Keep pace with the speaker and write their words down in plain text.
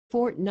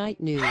FORTNITE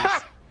news. For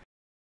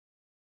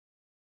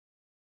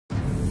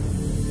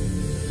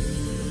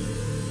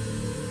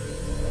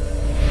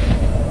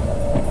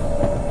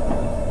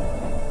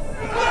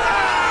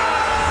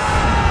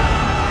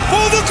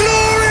the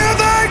glory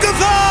of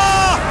Agatha!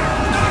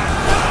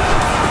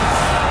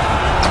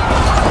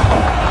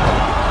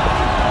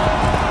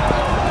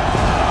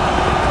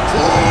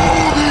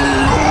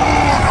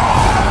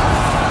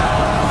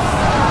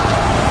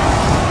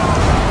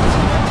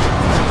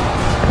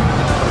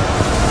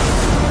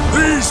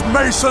 These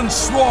Mason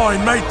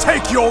swine may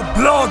take your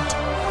blood,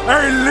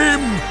 a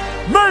limb,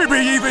 maybe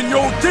even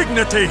your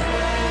dignity.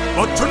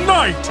 But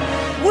tonight,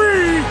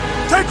 we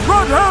take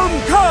Redhelm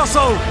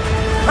Castle!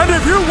 And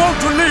if you want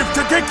to live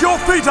to kick your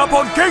feet up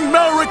on King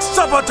Melric's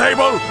supper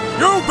table,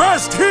 you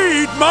best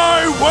heed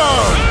my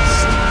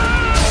words!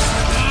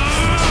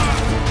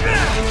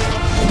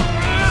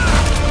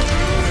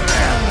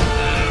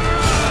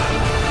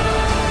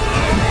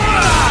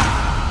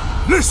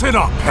 Listen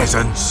up,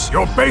 peasants!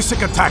 Your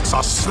basic attacks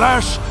are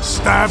slash,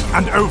 stab,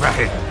 and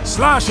overhead.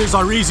 Slashes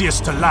are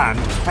easiest to land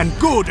and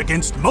good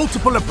against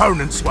multiple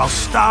opponents, while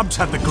stabs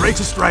have the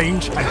greatest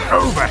range and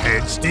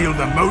overheads deal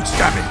the most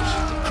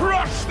damage.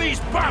 Crush these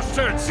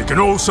bastards! You can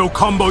also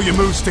combo your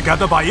moves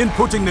together by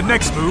inputting the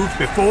next move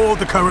before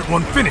the current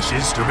one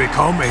finishes to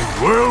become a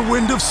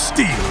whirlwind of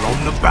steel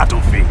on the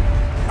battlefield.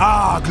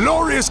 Ah,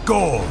 glorious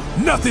gore!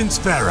 Nothing's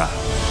fairer.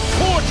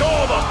 Torch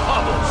all the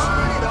puddles!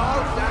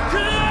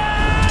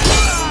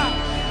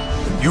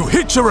 You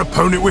hit your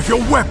opponent with your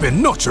weapon,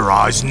 not your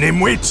eyes,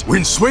 nimwit!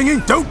 When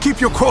swinging, don't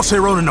keep your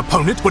crosshair on an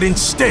opponent, but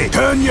instead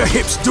turn your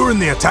hips during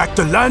the attack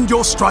to land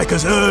your strike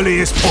as early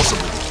as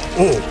possible.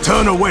 Or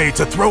turn away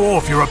to throw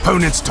off your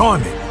opponent's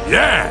timing.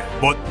 Yeah,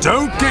 but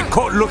don't get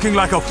caught looking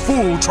like a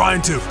fool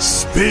trying to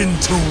spin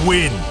to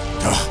win.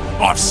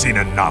 Ugh, I've seen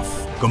enough.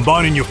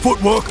 Combining your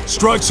footwork,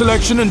 strike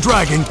selection, and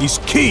dragging is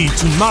key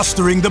to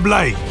mastering the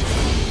blade.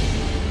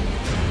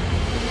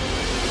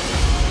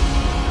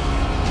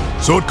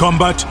 Sword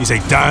combat is a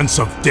dance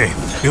of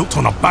death, built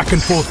on a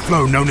back-and-forth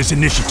flow known as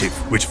initiative,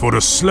 which for the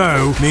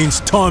slow means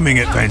timing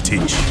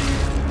advantage.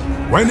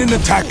 When an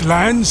attack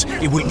lands,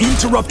 it will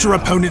interrupt your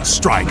opponent's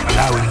strike,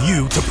 allowing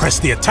you to press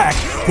the attack,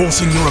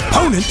 forcing your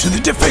opponent to the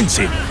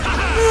defensive.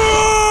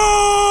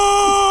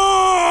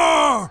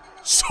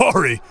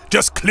 Sorry,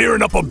 just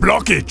clearing up a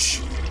blockage.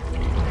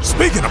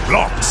 Speaking of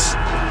blocks,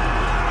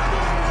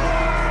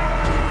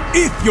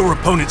 if your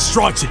opponent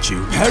strikes at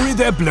you, parry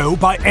their blow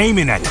by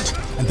aiming at it,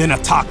 and then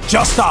attack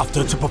just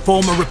after to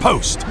perform a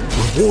riposte,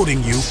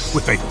 rewarding you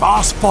with a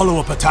fast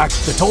follow-up attack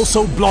that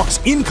also blocks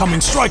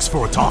incoming strikes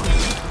for a time.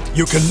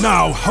 You can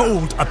now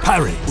hold a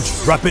parry, which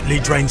rapidly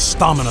drains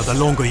stamina the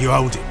longer you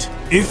hold it.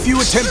 If you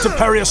attempt to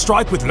parry a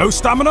strike with low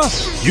stamina,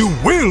 you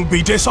will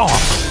be disarmed.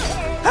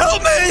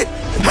 Help me!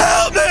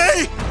 Help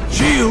me!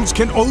 Shields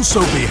can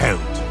also be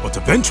held, but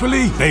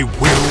eventually they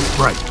will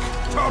break.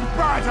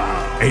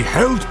 A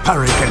held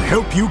parry can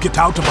help you get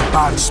out of a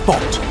bad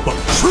spot, but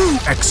true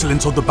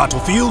excellence on the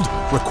battlefield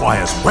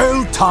requires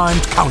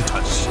well-timed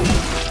counters.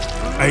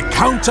 A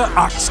counter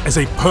acts as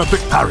a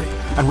perfect parry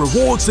and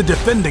rewards the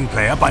defending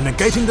player by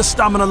negating the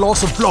stamina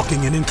loss of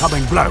blocking an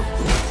incoming blow.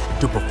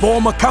 To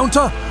perform a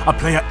counter, a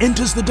player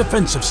enters the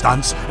defensive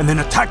stance and then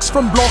attacks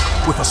from block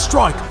with a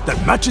strike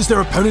that matches their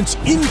opponent's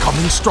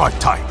incoming strike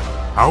type.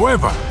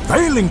 However,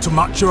 failing to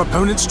match your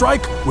opponent's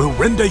strike will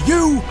render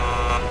you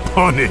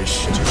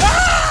punished.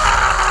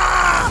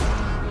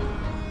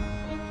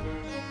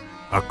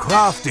 A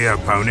crafty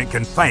opponent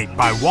can feint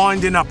by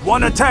winding up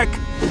one attack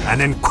and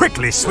then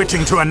quickly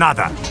switching to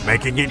another,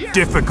 making it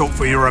difficult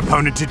for your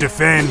opponent to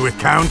defend with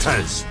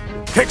counters.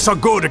 Kicks are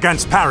good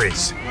against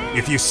parries.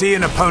 If you see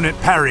an opponent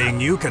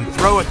parrying, you can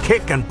throw a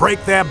kick and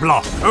break their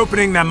block,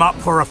 opening them up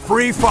for a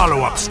free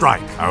follow-up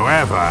strike.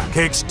 However,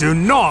 kicks do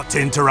not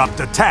interrupt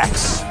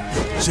attacks,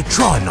 so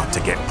try not to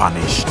get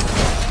punished.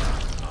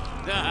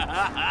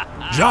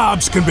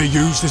 Jabs can be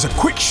used as a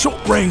quick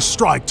short-range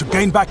strike to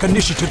gain back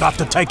initiative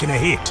after taking a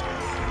hit.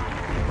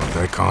 But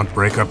they can't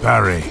break a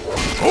parry.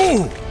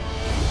 Oh!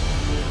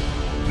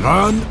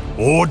 Learn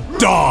or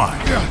die.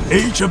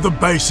 Each of the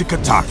basic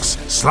attacks,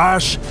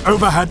 slash,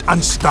 overhead,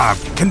 and stab,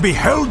 can be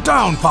held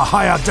down for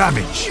higher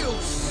damage.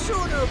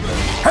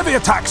 Heavy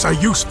attacks are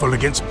useful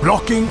against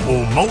blocking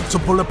or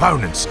multiple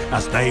opponents,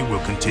 as they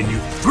will continue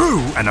through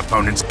an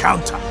opponent's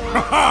counter.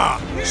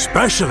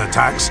 Special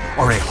attacks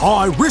are a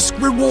high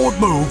risk-reward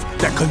move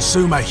that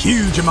consume a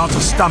huge amount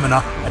of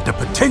stamina and the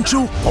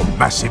potential for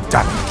massive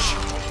damage.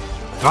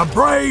 The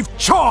brave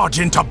charge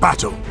into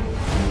battle.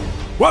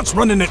 Once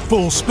running at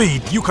full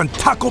speed, you can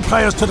tackle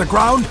players to the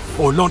ground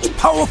or launch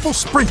powerful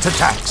sprint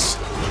attacks.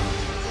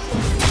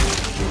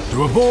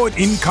 To avoid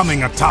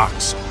incoming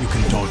attacks, you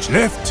can dodge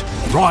left,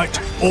 right,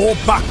 or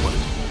backward.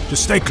 To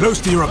stay close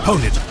to your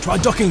opponent, try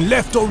ducking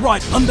left or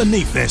right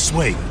underneath their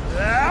swing.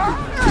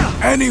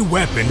 Any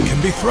weapon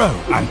can be thrown,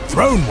 and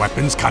thrown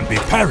weapons can be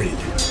parried.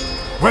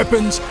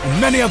 Weapons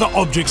and many other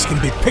objects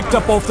can be picked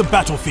up off the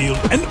battlefield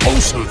and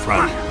also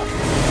thrown.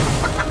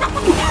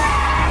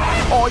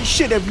 I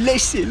should have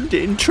listened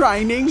in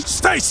training.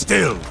 Stay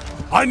still!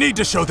 I need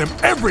to show them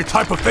every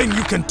type of thing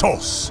you can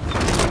toss.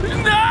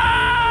 No!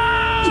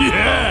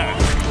 Yeah!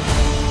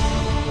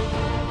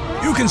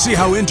 You can see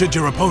how injured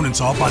your opponents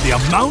are by the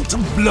amount of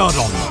blood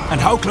on them and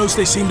how close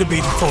they seem to be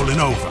to falling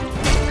over.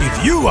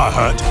 If you are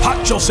hurt,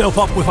 patch yourself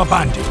up with a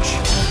bandage.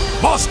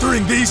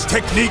 Mastering these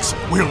techniques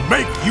will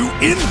make you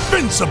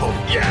invincible.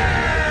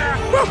 Yeah!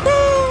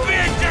 Woohoo!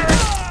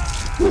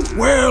 Victor!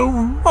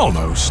 Well,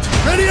 almost.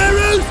 Ready,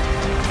 arrows?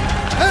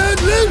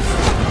 And loose!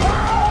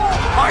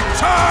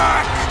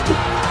 Attack!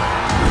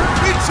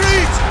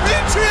 Retreat!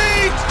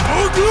 Retreat!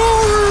 For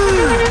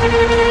glory!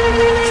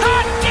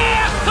 Cut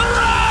their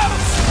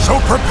throats! So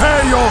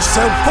prepare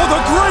yourself for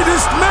the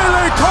greatest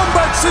melee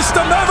combat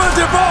system ever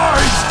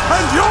devised,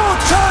 and your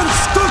chance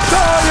to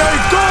die a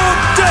good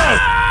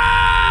death!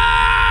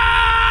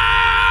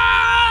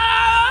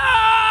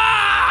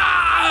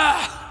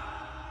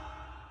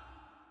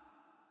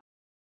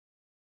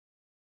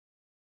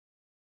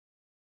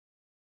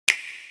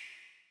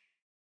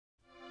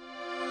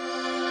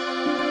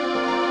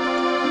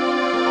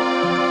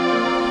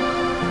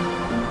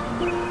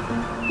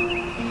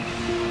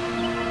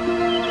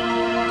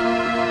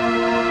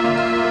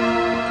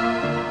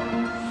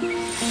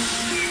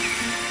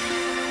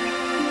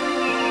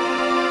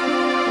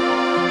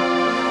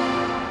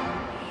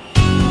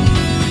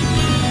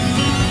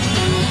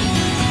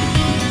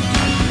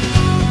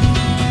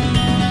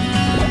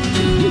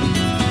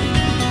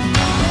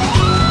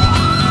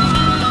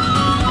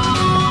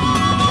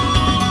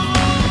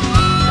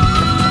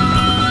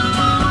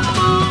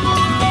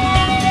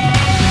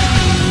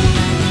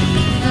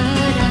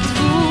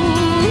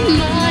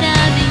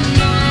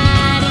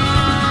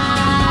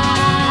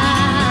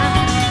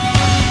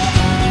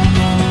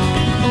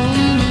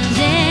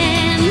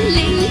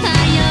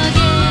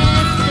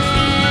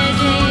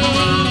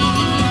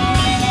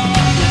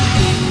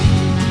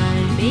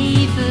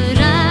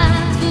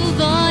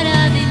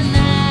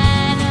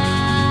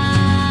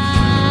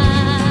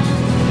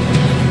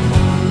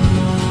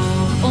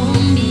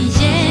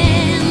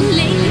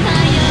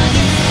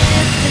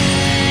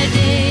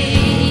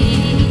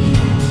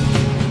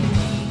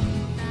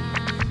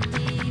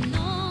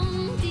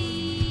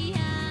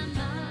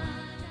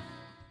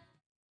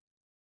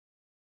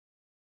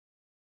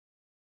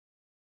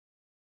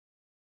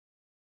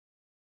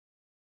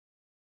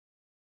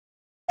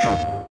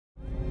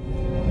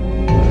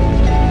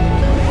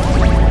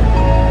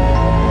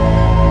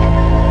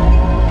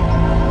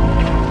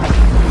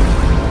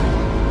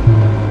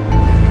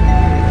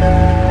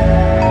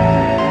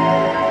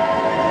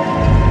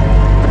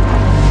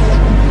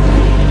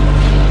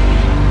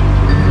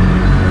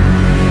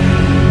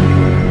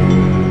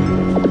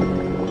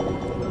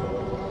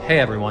 Hey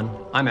everyone,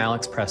 I'm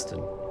Alex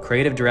Preston,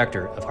 Creative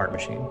Director of Heart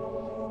Machine.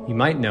 You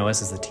might know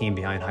us as the team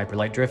behind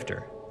Hyperlight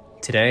Drifter.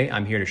 Today,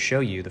 I'm here to show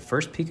you the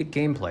first peek at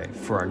gameplay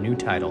for our new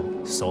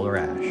title, Solar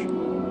Ash.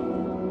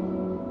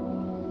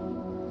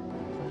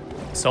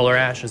 Solar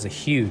Ash is a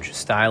huge,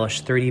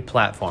 stylish 3D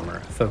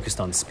platformer focused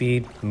on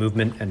speed,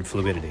 movement, and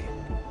fluidity.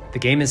 The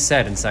game is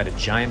set inside a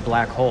giant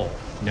black hole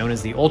known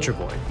as the Ultra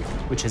Void,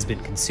 which has been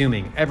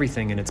consuming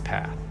everything in its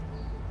path.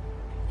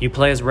 You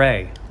play as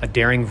Ray, a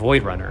daring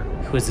Void Runner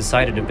who has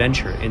decided to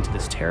venture into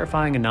this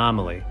terrifying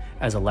anomaly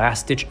as a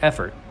last-ditch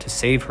effort to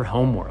save her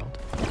homeworld.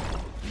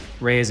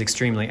 Ray is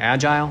extremely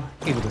agile,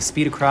 able to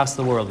speed across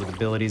the world with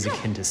abilities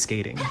akin to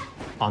skating.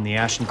 On the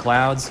ashen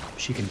clouds,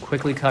 she can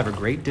quickly cover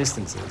great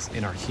distances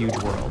in our huge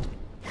world.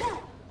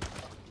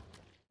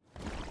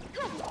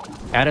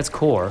 At its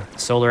core,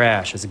 Solar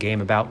Ash is a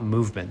game about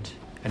movement,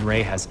 and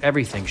Ray has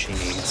everything she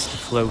needs to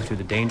flow through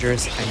the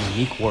dangerous and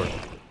unique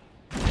world.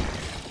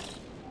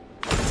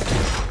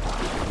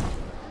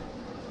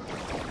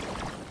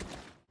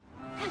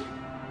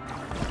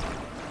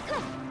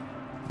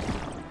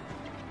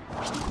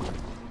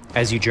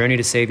 As you journey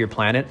to save your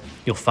planet,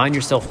 you'll find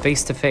yourself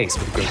face to face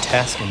with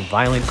grotesque and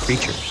violent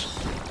creatures.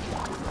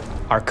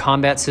 Our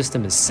combat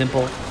system is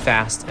simple,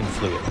 fast, and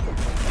fluid,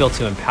 built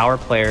to empower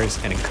players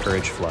and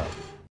encourage flow.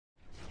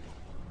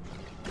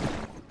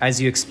 As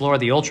you explore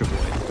the Ultra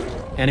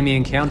Void, enemy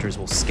encounters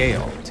will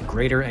scale to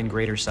greater and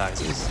greater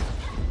sizes.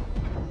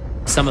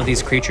 Some of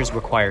these creatures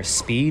require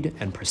speed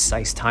and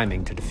precise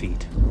timing to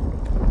defeat.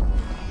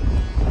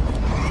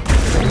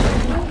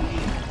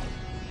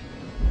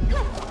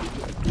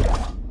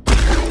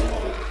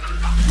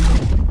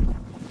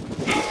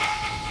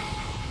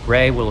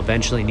 Ray will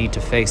eventually need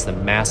to face the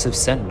massive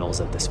sentinels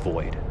of this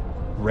void,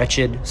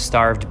 wretched,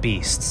 starved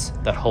beasts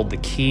that hold the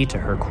key to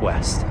her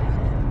quest.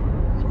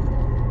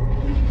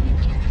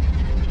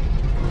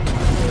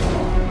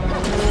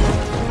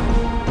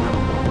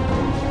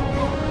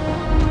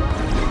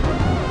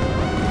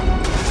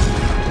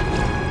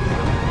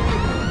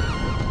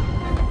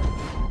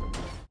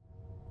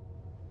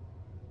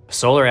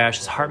 Solar Ash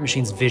is Heart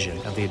Machine's vision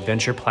of the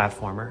adventure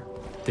platformer.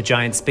 The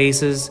giant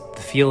spaces,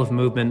 the feel of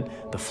movement,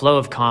 the flow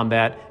of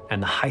combat,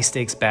 and the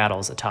high-stakes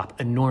battles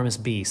atop enormous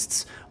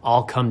beasts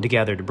all come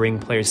together to bring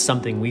players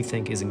something we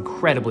think is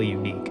incredibly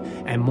unique,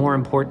 and more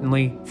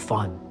importantly,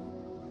 fun.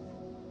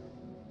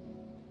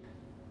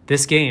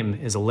 This game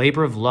is a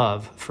labor of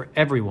love for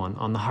everyone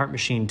on the Heart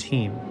Machine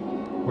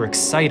team. We're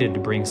excited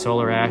to bring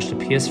Solar Ash to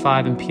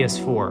PS5 and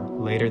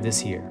PS4 later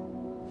this year.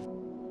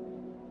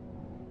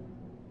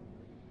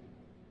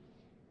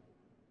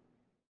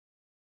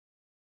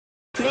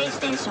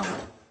 PlayStation.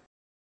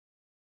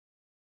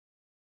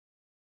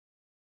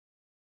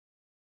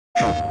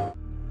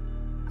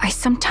 I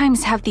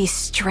sometimes have these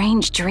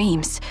strange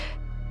dreams.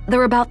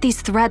 They're about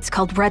these threads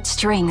called red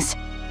strings.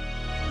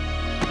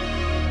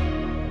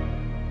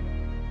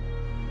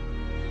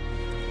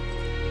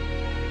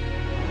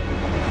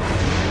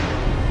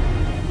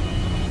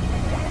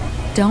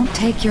 Don't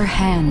take your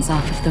hands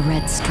off of the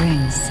red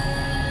strings.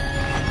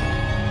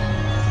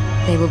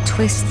 They will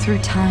twist through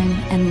time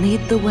and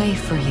lead the way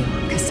for you,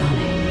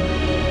 Kasane.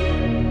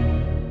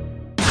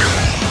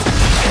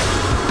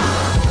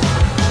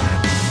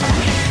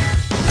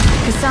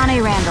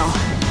 Kasane Randall.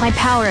 My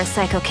power is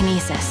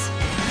psychokinesis.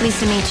 Pleased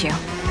to meet you.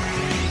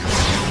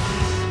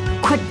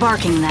 Quit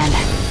barking then.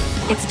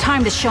 It's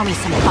time to show me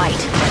some fight.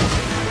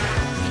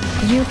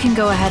 You can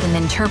go ahead and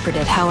interpret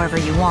it however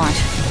you want,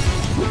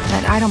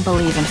 but I don't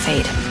believe in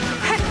fate.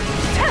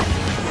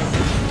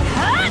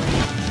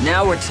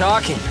 Now we're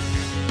talking.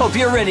 Hope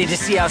you're ready to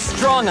see how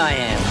strong I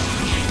am.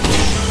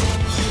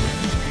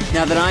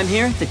 Now that I'm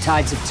here, the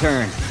tides have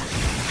turned.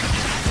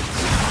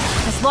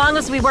 As long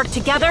as we work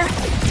together,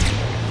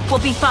 we'll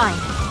be fine.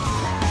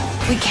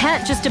 We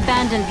can't just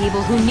abandon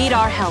people who need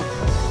our help.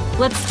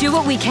 Let's do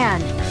what we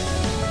can.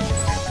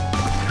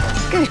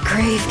 Good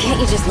grief, can't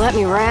you just let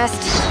me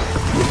rest?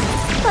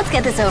 Let's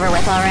get this over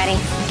with already.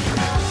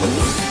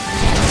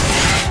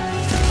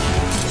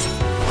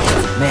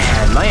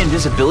 Man, my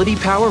invisibility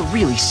power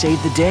really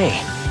saved the day.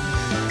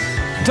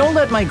 Don't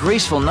let my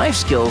graceful knife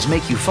skills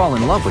make you fall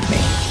in love with me.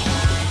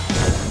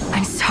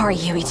 I'm sorry,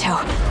 Yuito.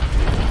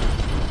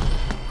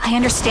 I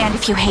understand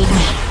if you hate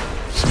me.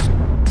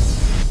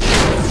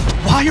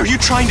 Why are you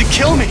trying to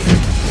kill me?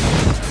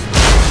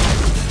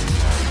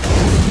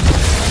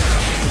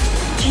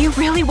 Do you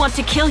really want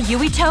to kill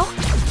Yuito?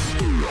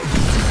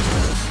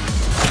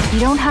 You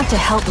don't have to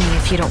help me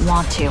if you don't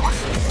want to.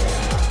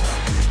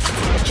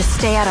 Just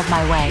stay out of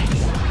my way.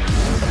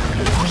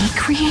 We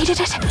created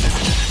it?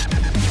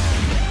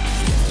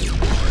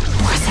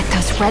 Was it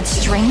those red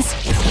strings?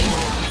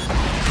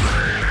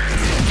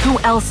 Who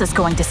else is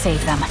going to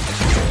save them?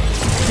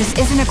 This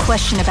isn't a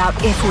question about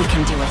if we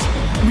can do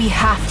it. We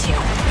have to.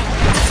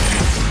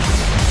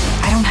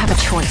 I don't have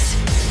a choice.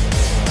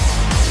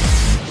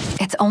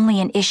 It's only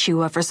an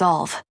issue of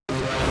resolve.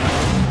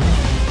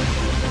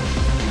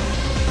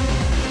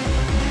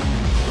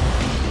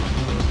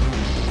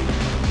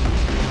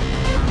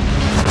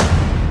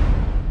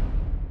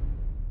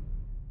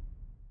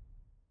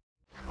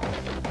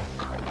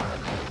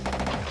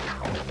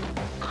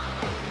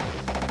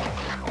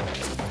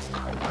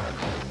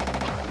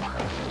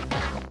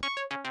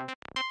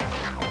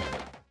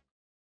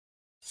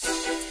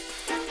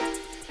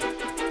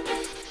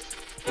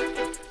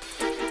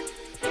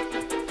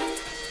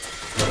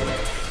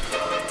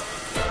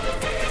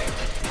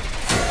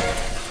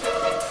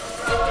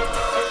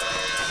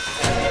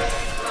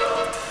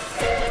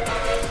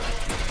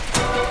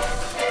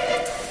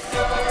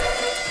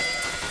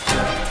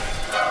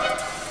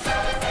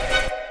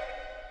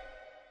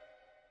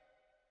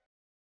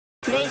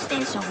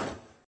 PlayStation.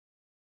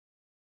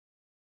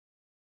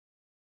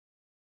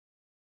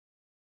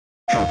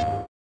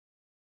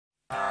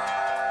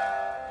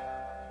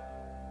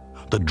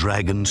 The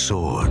Dragon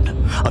Sword,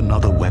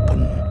 another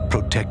weapon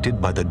protected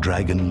by the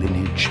dragon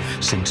lineage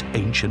since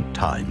ancient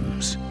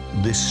times.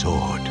 This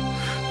sword,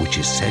 which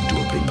is said to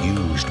have been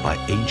used by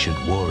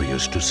ancient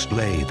warriors to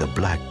slay the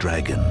black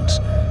dragons,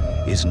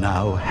 is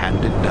now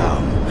handed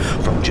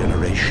down from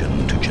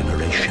generation to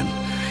generation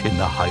in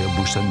the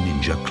Hayabusa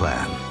ninja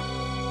clan,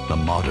 the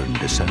modern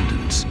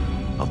descendants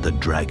of the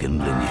dragon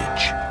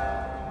lineage.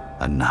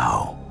 And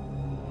now,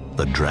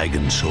 the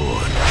Dragon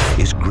Sword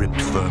is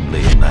gripped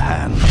firmly in the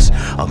hands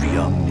of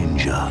young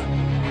ninja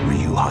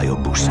Ryu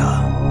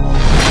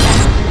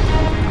Hayabusa.